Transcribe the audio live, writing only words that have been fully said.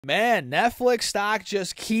Man, Netflix stock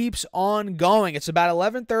just keeps on going. It's about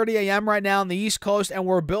 11:30 a.m. right now on the East Coast, and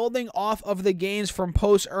we're building off of the gains from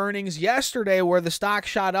post-earnings yesterday where the stock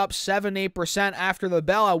shot up 7-8% after the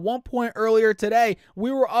bell. At one point earlier today,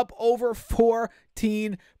 we were up over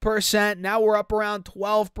 14%. Now we're up around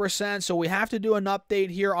 12%, so we have to do an update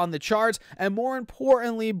here on the charts and more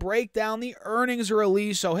importantly, break down the earnings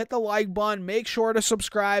release. So hit the like button, make sure to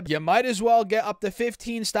subscribe. You might as well get up to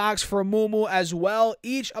 15 stocks for Moomoo as well,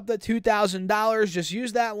 each up to $2,000. Just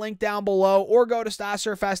use that link down below or go to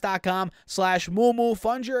stocksurfest.com/Moomoo.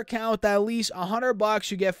 Fund your account with at least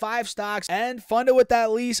 $100. You get 5 stocks, and fund it with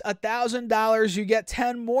at least $1,000. You get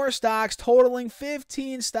 10 more stocks, totaling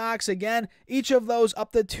 15 stocks. Again, each of those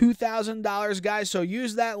up to $2,000, guys. So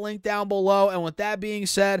use that link down below. And with that being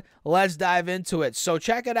said, let's dive into it. So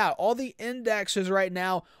check it out. All the indexes right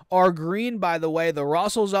now are green, by the way. The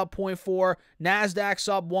Russell's up 0.4, NASDAQ's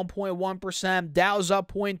up 1.1%, Dow's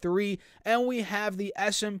up 0.3, and we have the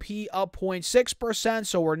S&P up 0.6%.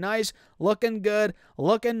 So we're nice, looking good,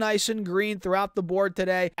 looking nice and green throughout the board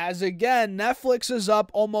today. As again, Netflix is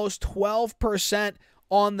up almost 12%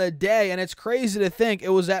 on the day, and it's crazy to think it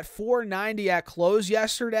was at $4.90 at close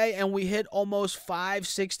yesterday, and we hit almost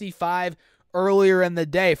 $5.65 earlier in the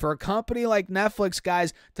day. For a company like Netflix,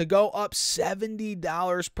 guys, to go up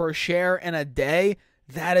 $70 per share in a day,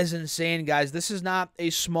 that is insane, guys. This is not a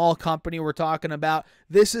small company we're talking about.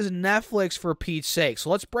 This is Netflix, for Pete's sake. So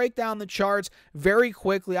let's break down the charts very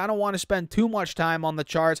quickly. I don't want to spend too much time on the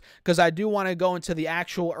charts because I do want to go into the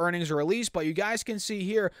actual earnings release. But you guys can see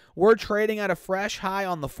here, we're trading at a fresh high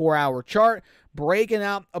on the 4-hour chart, breaking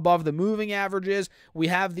out above the moving averages. We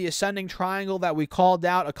have the ascending triangle that we called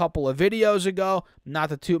out a couple of videos ago. Not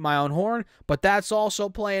to toot my own horn, but that's also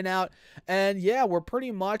playing out. And yeah, we're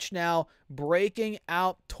pretty much now breaking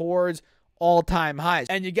out towards all-time highs.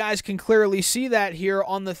 And you guys can clearly see that here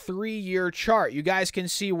on the 3-year chart. You guys can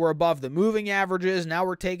see we're above the moving averages. Now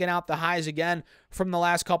we're taking out the highs again from the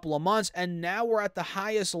last couple of months. And now we're at the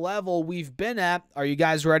highest level we've been at. Are you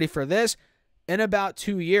guys ready for this? In about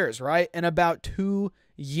 2 years, right? In about 2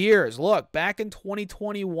 years. Look, back in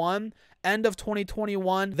 2021, end of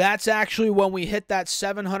 2021, that's actually when we hit that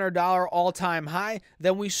 $700 all-time high.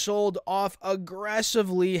 Then we sold off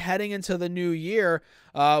aggressively heading into the new year,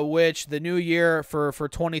 which the new year for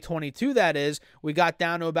 2022, that is, we got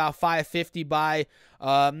down to about 550 by,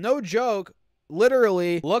 no joke,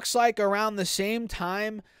 literally looks like around the same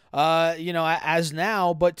time as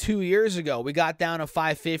now, but 2 years ago. We got down to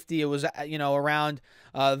 550. It was, around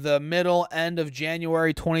the middle end of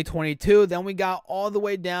January 2022. Then we got all the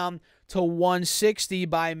way down to 160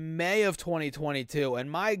 by May of 2022.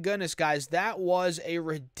 And my goodness, guys, that was a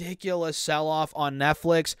ridiculous sell-off on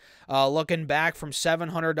Netflix. Looking back from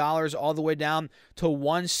 $700 all the way down to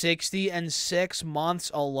 160 in 6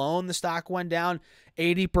 months alone, the stock went down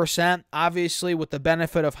 80%. Obviously, with the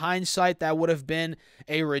benefit of hindsight, that would have been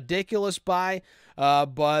a ridiculous buy,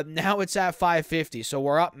 but now it's at 550, so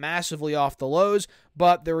we're up massively off the lows.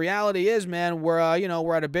 But the reality is, man, we're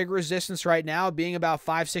at a big resistance right now, being about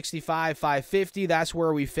 565, 550. That's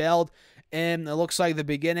where we failed. And it looks like the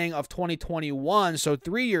beginning of 2021, so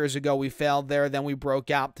 3 years ago we failed there, then we broke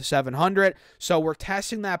out to 700. So we're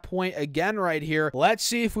testing that point again right here. Let's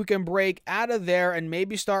see if we can break out of there and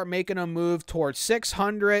maybe start making a move towards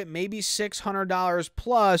 600, maybe $600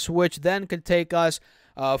 plus, which then could take us,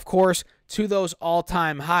 of course, to those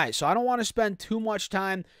all-time highs. So I don't want to spend too much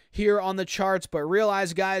time here on the charts, but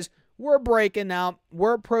realize, guys, we're breaking out.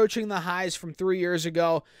 We're approaching the highs from 3 years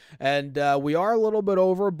ago, and we are a little bit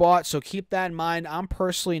overbought, so keep that in mind. I'm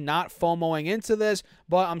personally not FOMOing into this,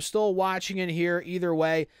 but I'm still watching it here either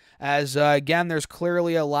way, as, again, there's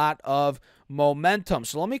clearly a lot of momentum.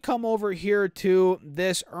 So let me come over here to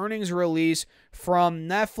this earnings release from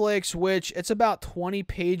Netflix, which it's about 20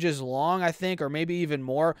 pages long, I think, or maybe even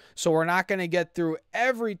more. So we're not going to get through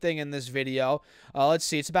everything in this video. Let's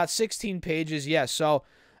see. It's about 16 pages. Yes. So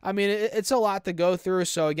I mean, it's a lot to go through.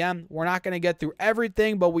 So again, we're not going to get through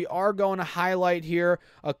everything, but we are going to highlight here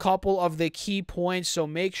a couple of the key points. So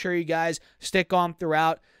make sure you guys stick on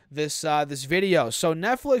throughout this video. So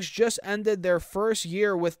Netflix just ended their first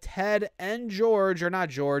year with Ted and George, or not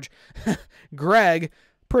George, Greg,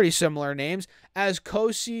 pretty similar names, as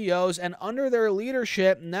co-CEOs, and under their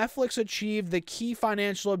leadership, Netflix achieved the key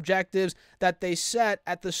financial objectives that they set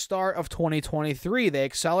at the start of 2023. They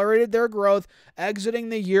accelerated their growth, exiting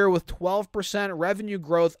the year with 12% revenue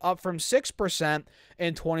growth, up from 6%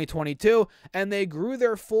 in 2022, and they grew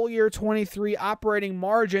their full year 23 operating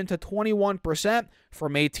margin to 21%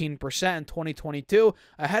 from 18% in 2022,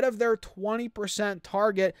 ahead of their 20%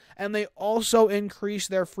 target, and they also increased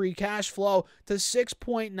their free cash flow to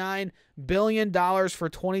 $6.9 billion for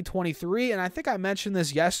 2023. And I think I mentioned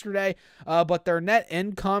this yesterday, but their net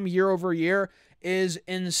income year over year is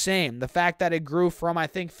insane. The fact that it grew from, I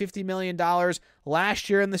think, $50 million last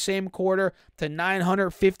year in the same quarter to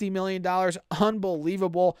 $950 million.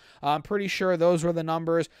 Unbelievable. I'm pretty sure those were the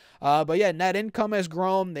numbers. But yeah, net income has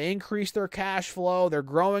grown. They increased their cash flow. They're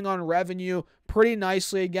growing on revenue pretty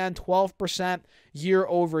nicely. Again, 12% year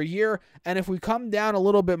over year. And if we come down a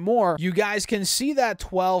little bit more, you guys can see that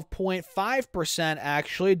 12.5%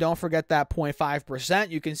 actually. Don't forget that 0.5%.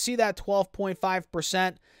 You can see that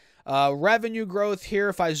 12.5% revenue growth here.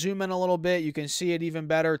 If I zoom in a little bit, you can see it even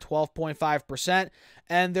better, 12.5%.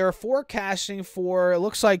 And they're forecasting for, it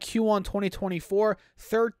looks like Q1 2024,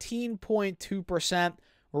 13.2%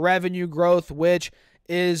 revenue growth, which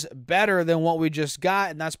is better than what we just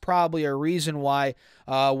got. And that's probably a reason why,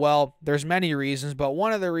 well, there's many reasons, but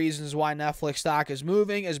one of the reasons why Netflix stock is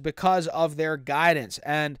moving is because of their guidance.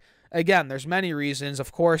 And again, there's many reasons.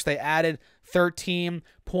 Of course, they added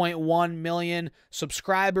 13.1 million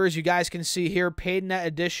subscribers. You guys can see here, paid net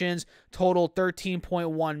additions total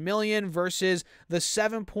 13.1 million versus the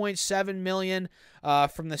 7.7 million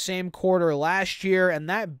from the same quarter last year, and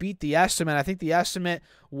that beat the estimate. I think the estimate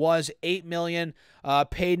was 8 million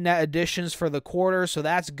paid net additions for the quarter, so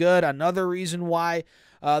that's good. Another reason why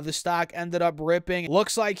the stock ended up ripping.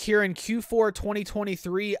 Looks like here in Q4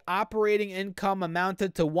 2023, operating income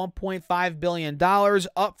amounted to $1.5 billion,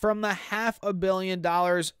 up from the $500 million,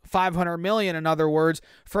 $500 million, in other words,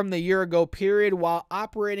 from the year ago period, while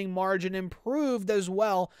operating margin improved as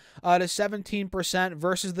well to 17%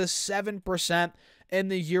 versus the 7% in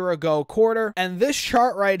the year ago quarter. And this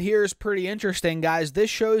chart right here is pretty interesting, guys. This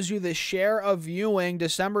shows you the share of viewing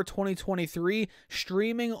December 2023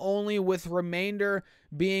 streaming only, with remainder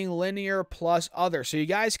being linear plus other. So you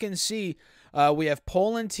guys can see we have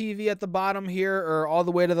Poland TV at the bottom here, or all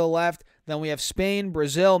the way to the left. Then we have Spain,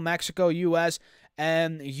 Brazil, Mexico, US,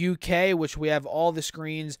 and UK, which we have all the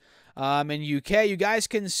screens in UK. You guys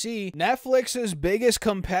can see Netflix's biggest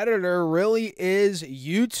competitor really is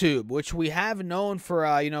YouTube, which we have known for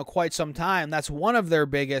quite some time. That's one of their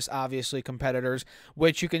biggest, obviously, competitors,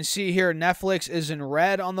 which you can see here. Netflix is in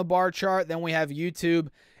red on the bar chart. Then we have YouTube,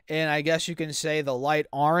 and I guess you can say the light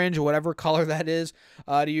orange, whatever color that is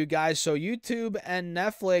to you guys. So YouTube and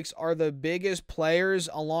Netflix are the biggest players,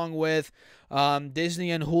 along with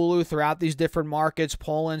Disney and Hulu throughout these different markets: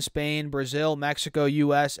 Poland, Spain, Brazil, Mexico,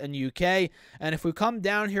 US, and UK. And if we come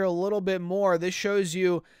down here a little bit more, this shows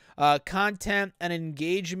you content and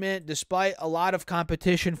engagement, despite a lot of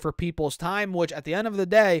competition for people's time, which at the end of the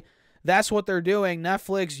day, that's what they're doing.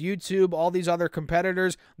 Netflix, YouTube, all these other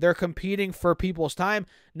competitors, they're competing for people's time.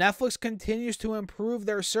 Netflix continues to improve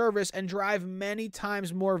their service and drive many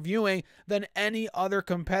times more viewing than any other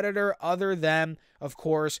competitor, other than, of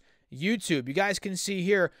course, YouTube. You guys can see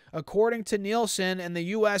here, according to Nielsen, in the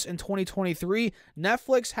US in 2023,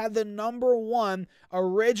 Netflix had the #1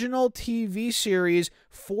 original TV series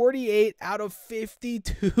 48 out of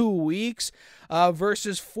 52 weeks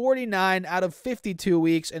versus 49 out of 52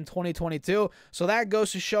 weeks in 2022. So that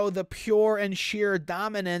goes to show the pure and sheer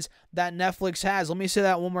dominance that Netflix has. Let me say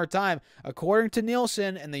that one more time. According to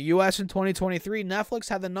Nielsen, in the US in 2023, Netflix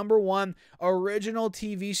had the #1 original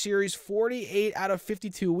TV series 48 out of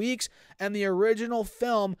 52 weeks, and the original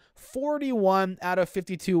film 41 out of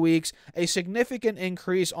 52 weeks, a significant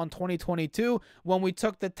increase on 2022 when we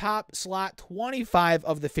took the top slot 25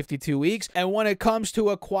 of the 52 weeks. And when it comes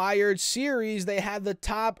to acquired series, they had the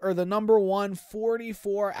top, or the #1,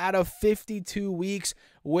 44 out of 52 weeks,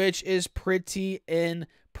 which is pretty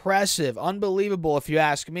impressive. Unbelievable, if you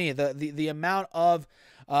ask me. The amount of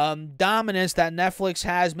dominance that Netflix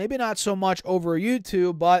has, maybe not so much over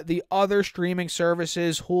YouTube, but the other streaming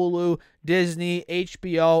services, Hulu, Disney,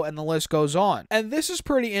 HBO, and the list goes on. And this is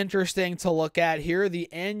pretty interesting to look at here, the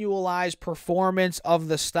annualized performance of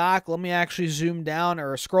the stock. Let me actually zoom down,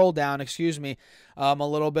 or scroll down, excuse me, a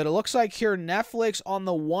little bit. It looks like here Netflix on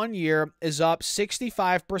the 1 year is up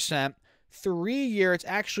 65%. 3 year, it's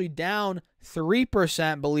actually down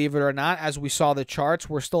 3%, believe it or not. As we saw the charts,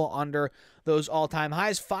 we're still under those all-time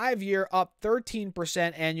highs. 5 year up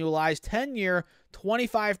 13% annualized, 10 year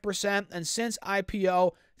 25%, and since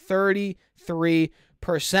IPO, 33%.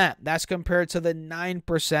 That's compared to the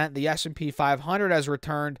 9% the S&P 500 has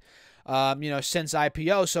returned, since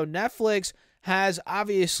IPO. So Netflix has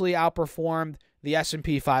obviously outperformed the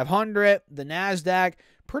S&P 500, the NASDAQ,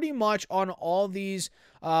 pretty much on all these.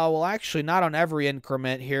 Well, actually, not on every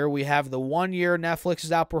increment here. We have the 1 year Netflix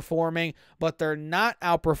is outperforming, but they're not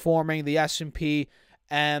outperforming the S&P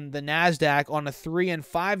and the NASDAQ on a 3 and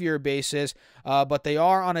 5 year basis, but they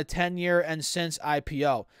are on a 10-year and since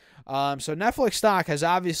IPO. So Netflix stock has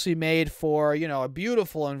obviously made for, a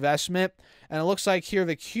beautiful investment. And it looks like here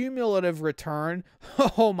the cumulative return,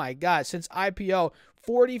 oh my God, since IPO,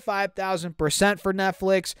 45,000% for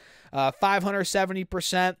Netflix,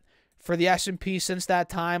 570% for the S&P since that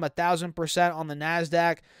time, 1,000% on the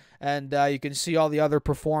NASDAQ. And you can see all the other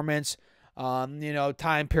performance,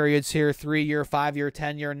 time periods here, 3 year, 5 year,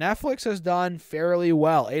 10 year. Netflix has done fairly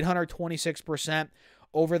well, 826%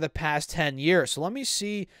 over the past 10 years. So let me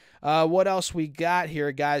see what else we got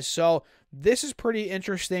here, guys. So this is pretty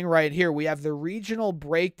interesting right here. We have the regional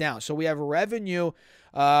breakdown. So we have revenue,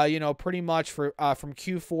 pretty much for from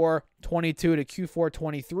Q4 22 to Q4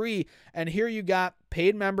 23. And here you got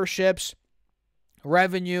paid memberships,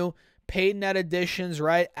 revenue, paid net additions,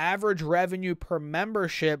 right? Average revenue per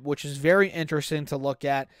membership, which is very interesting to look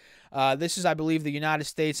at. This is, I believe, the United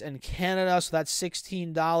States and Canada. So that's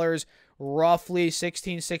 $16, roughly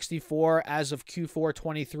 $16.64 as of Q4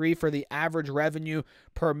 23 for the average revenue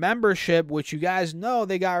per membership, which you guys know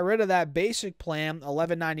they got rid of that basic plan,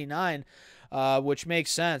 $11.99, which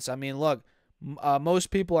makes sense. I mean, look,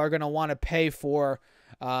 most people are going to want to pay for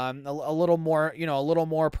a little more, a little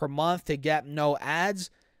more per month to get no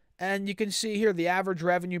ads. And you can see here the average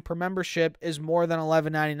revenue per membership is more than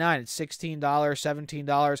 $11.99. It's $16,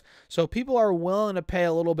 $17. So people are willing to pay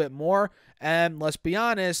a little bit more. And let's be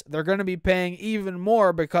honest, they're going to be paying even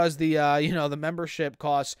more because the the membership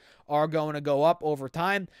costs are going to go up over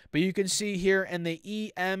time. But you can see here in the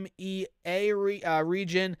EMEA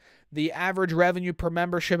region, the average revenue per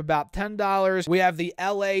membership about $10. We have the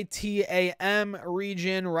LATAM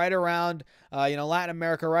region right around, Latin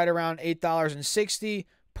America right around $8.60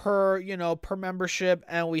 per membership.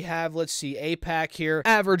 And we have, let's see, APAC here,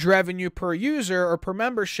 average revenue per user or per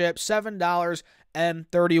membership,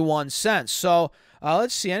 $7.31. So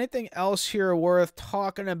let's see, anything else here worth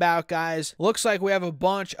talking about, guys? Looks like we have a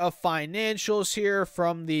bunch of financials here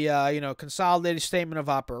from the consolidated statement of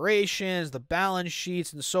operations, the balance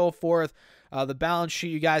sheets, and so forth. The balance sheet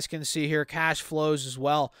you guys can see here, cash flows as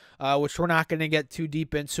well, which we're not going to get too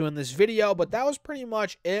deep into in this video, but that was pretty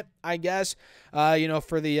much it, I guess,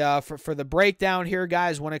 for the breakdown here,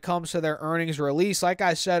 guys, when it comes to their earnings release. Like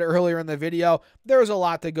I said earlier in the video, there's a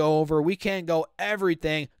lot to go over. We can't go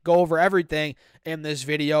over everything in this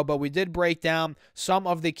video, but we did break down some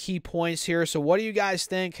of the key points here. So what do you guys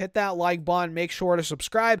think? Hit that like button, make sure to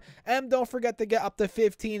subscribe, and don't forget to get up to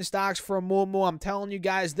 15 stocks from Moomoo. I'm telling you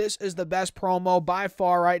guys, this is the best promo by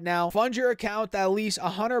far right now. Fund your account at least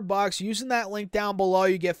 $100 using that link down below.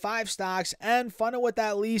 You get 5 stocks, and fund it with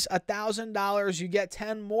at least $1,000. You get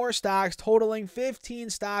 10 more stocks, totaling 15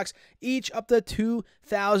 stocks, each up to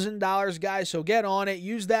 $2,000, guys. So get on it.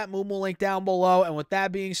 Use that Moomoo link down below. And with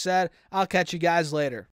that being said, I'll catch you guys later.